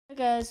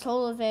Guys,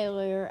 total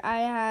failure. I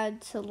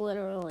had to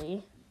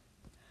literally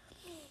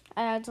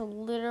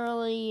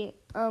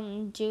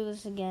do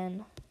this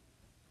again.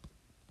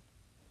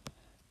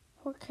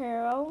 Poor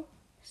Carol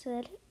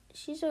said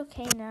she's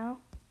okay now.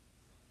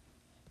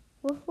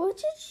 What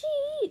did she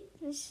eat?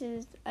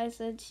 I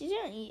said she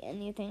didn't eat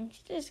anything.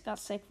 She just got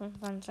sick from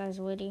Fun Size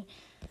Woody.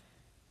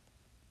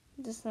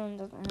 This one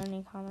doesn't have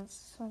any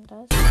comments. This one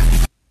does.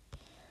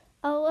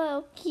 Oh,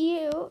 well,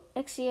 cute.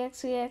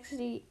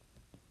 XD.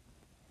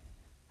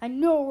 I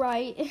know,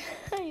 right?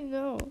 I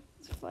know.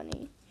 It's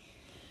funny.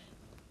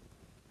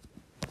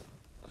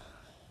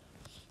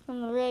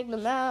 I'm the rig, the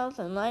mouth,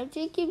 and life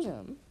to keep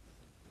them.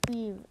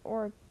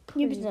 Or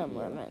keep them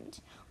revenge.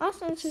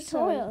 Awesome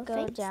tutorial. Go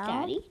Thanks, down.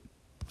 Daddy.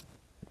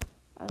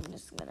 I'm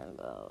just gonna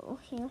go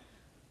here.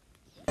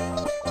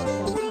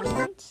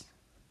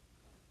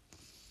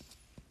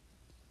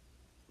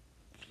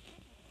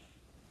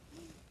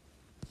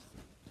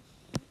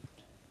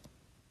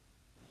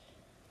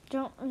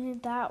 Don't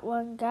read that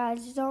one,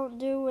 guys. Don't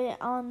do it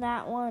on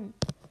that one.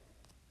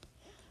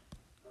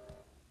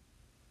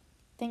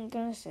 Thank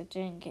goodness I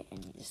didn't get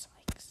any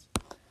dislikes.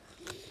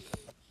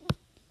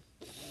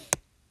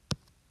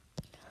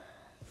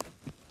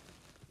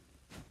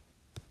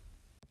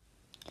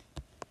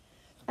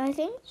 I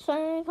think it's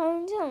finally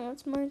coming down.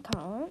 That's my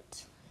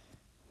comment.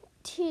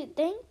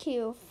 Thank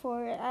you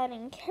for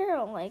adding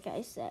Carol, like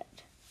I said.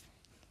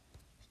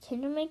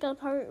 Can you make a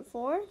part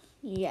 4?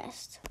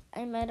 Yes.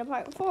 I made a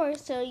part 4,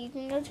 so you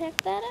can go check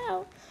that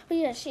out. Oh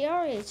yeah, she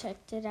already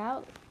checked it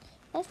out.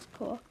 That's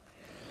cool.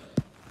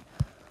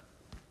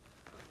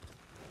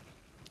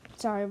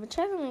 Sorry, but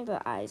try to make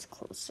the eyes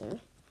closer.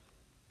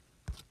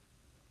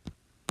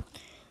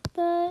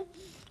 But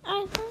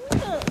I think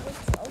it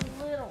looks a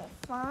little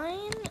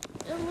fine.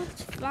 It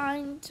looks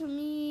fine to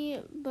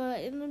me,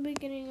 but in the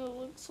beginning it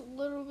looks a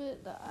little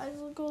bit, the eyes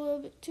look a little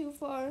bit too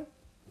far.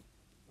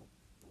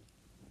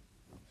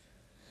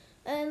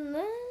 And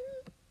then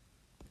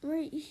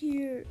right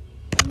here.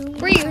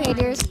 Where are you,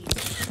 haters?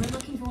 We're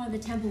looking for one of the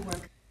temple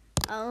workers.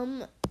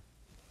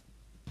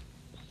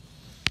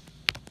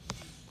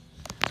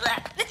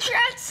 The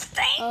trash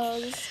stinks. Oh,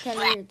 this is kind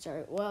of weird.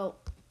 Sorry. Well,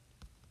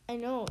 I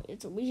know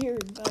it's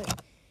weird,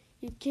 but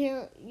you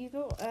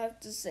don't have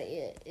to say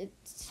it.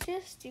 It's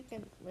just, you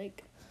can,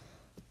 like,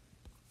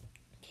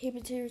 keep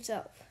it to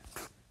yourself.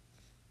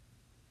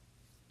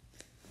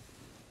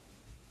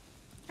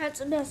 That's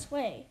the best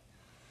way.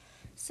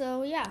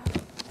 So, yeah.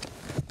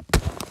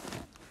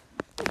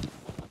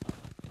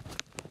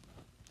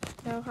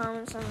 No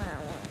comments on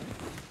that one.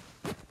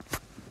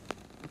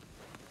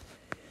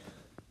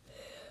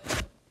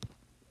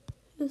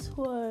 This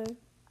one.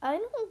 I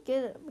don't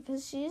get it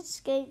because she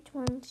escaped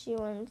when she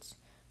went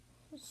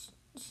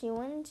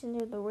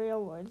into the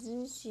real world.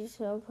 Isn't she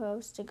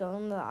supposed to go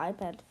on the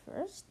iPad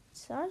first?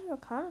 Sorry for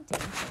commenting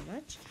so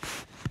much.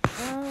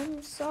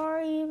 I'm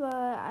sorry, but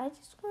I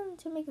just wanted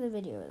to make the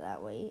video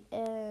that way.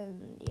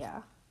 And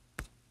yeah.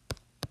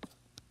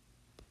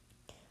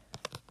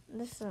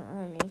 This doesn't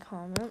have any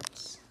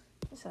comments.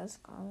 It says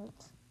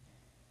comments.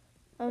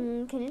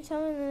 Can you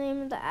tell me the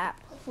name of the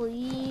app,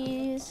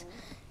 please?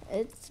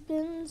 It's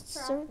been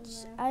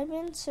I've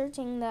been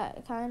searching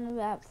that kind of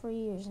app for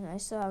years, and I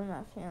still have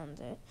not found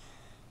it.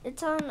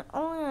 It's only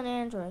on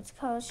Android. It's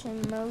called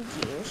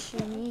Shimoji or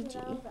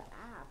Shimiji.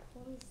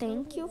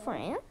 Thank you for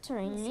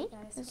answering me.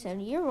 I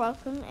said you're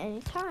welcome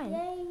anytime.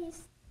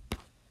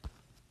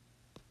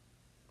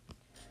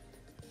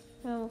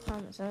 No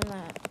comments on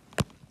that.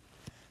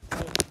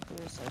 Wait,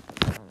 there's a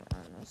comment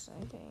on this, I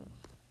think.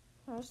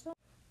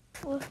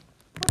 What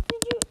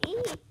did you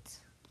eat?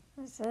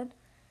 I said.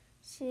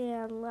 She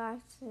had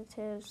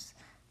laxatives.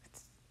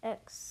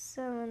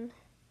 X7,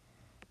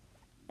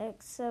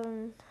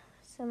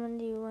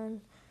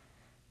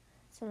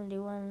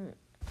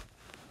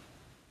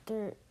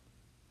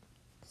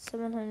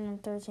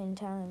 713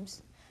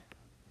 times.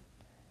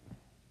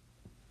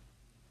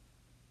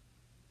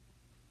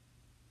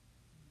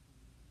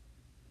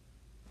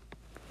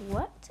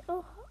 What?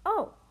 Oh,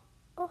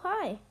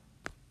 hi.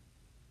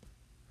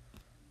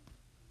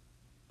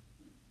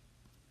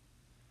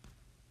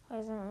 Why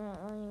isn't it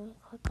letting me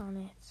click on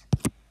it?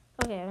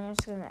 Okay, I'm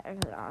just gonna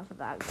exit off of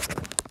that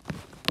video.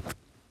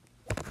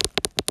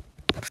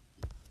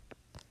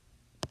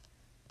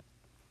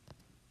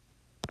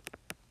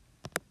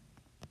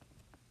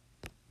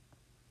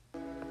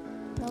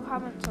 No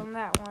comments on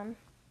that one.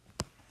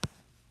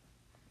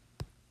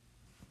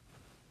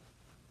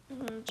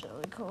 It's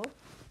really cool.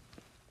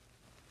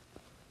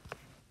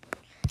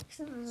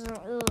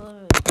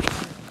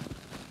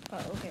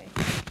 Oh, okay.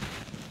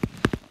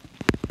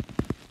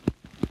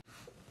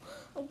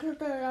 I'll cut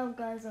that out,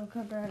 guys. I'll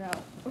cut that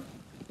out.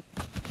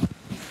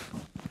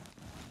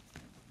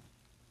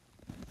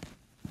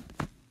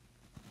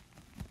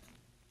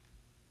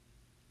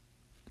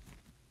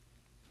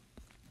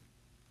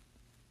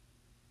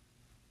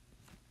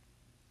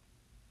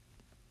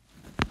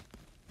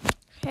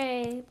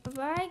 Okay,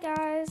 bye-bye,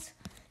 guys.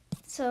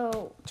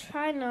 So,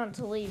 try not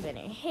to leave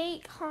any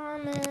hate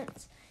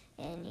comments,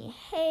 any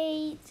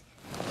hate,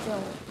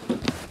 Don't.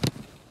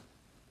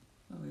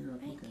 Oh, you're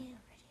up. Making Okay.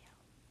 a video.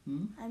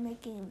 Hmm? I'm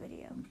making a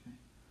video. Okay.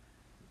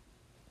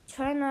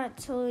 Try not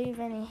to leave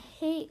any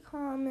hate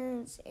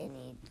comments,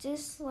 any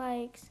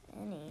dislikes,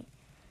 any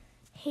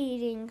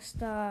hating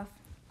stuff.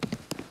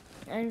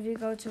 And if you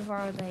go too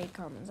far with the hate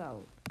comments,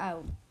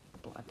 I'll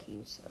block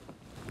you. So.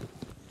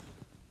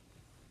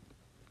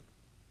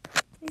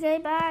 Okay,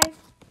 bye.